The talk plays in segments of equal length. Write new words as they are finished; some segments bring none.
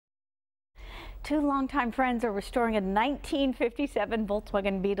Two longtime friends are restoring a 1957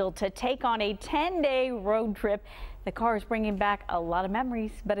 Volkswagen Beetle to take on a 10-day road trip. The car is bringing back a lot of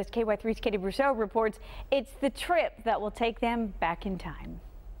memories, but as KY3's Katie Brousseau reports, it's the trip that will take them back in time.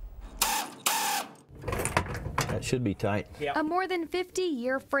 That should be tight. Yep. A more than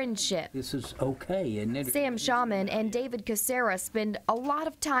 50-year friendship. This is okay, isn't it? Sam Shaman and David Casera spend a lot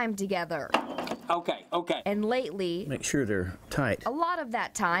of time together. Okay. And lately, Make sure they're tight. a lot of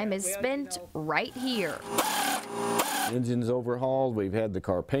that time is spent right here. Engine's overhauled, we've had the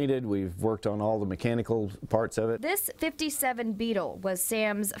car painted, we've worked on all the mechanical parts of it. This 57 Beetle was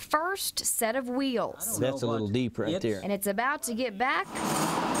Sam's first set of wheels. That's a little deep right there. And it's about to get back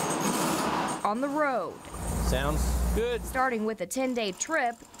on the road. Sounds good. Starting with a 10-day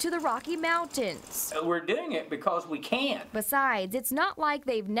trip to the Rocky Mountains. We're doing it because we can. Besides, it's not like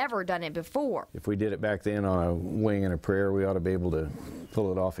they've never done it before. If we did it back then on a wing and a prayer, we ought to be able to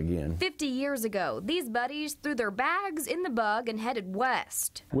pull it off again. 50 years ago, these buddies threw their bags in the Bug and headed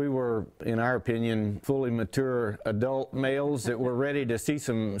west. We were, in our opinion, fully mature adult males that were ready to see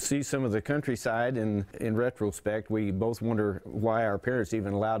some of the countryside, and in retrospect, we both wonder why our parents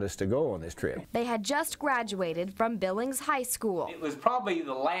even allowed us to go on this trip. They had just graduated from Billings High School. It was probably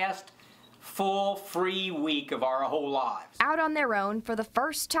the last full free week of our whole lives. Out on their own for the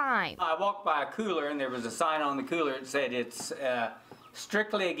first time. I walked by a cooler and there was a sign on the cooler that said it's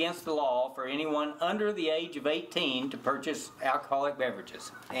strictly against the law for anyone under the age of 18 to purchase alcoholic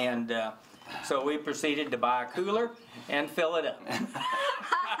beverages. And so we proceeded to buy a cooler and fill it up.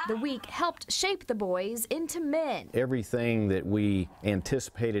 The week helped shape the boys into men. Everything that we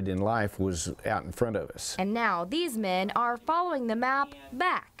anticipated in life was out in front of us. And now these men are following the map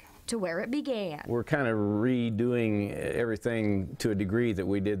back to where it began. We're kind of redoing everything to a degree that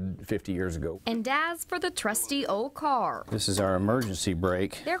we did 50 years ago. And as for the trusty old car, This is our emergency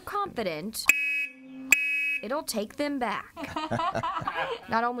brake. they're confident it'll take them back.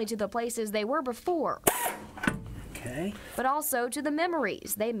 Not only to the places they were before, but also to the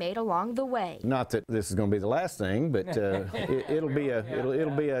memories they made along the way. Not that this is going to be the last thing, but it'll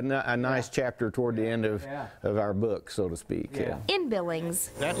be a nice chapter toward the end of our book, so to speak. In Billings,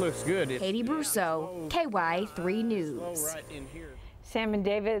 That looks good. Katie Brousseau, KY3 News. Sam and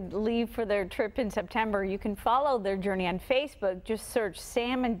David leave for their trip in September. You can follow their journey on Facebook. Just search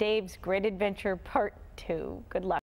Sam and Dave's Great Adventure Part 2. Good luck.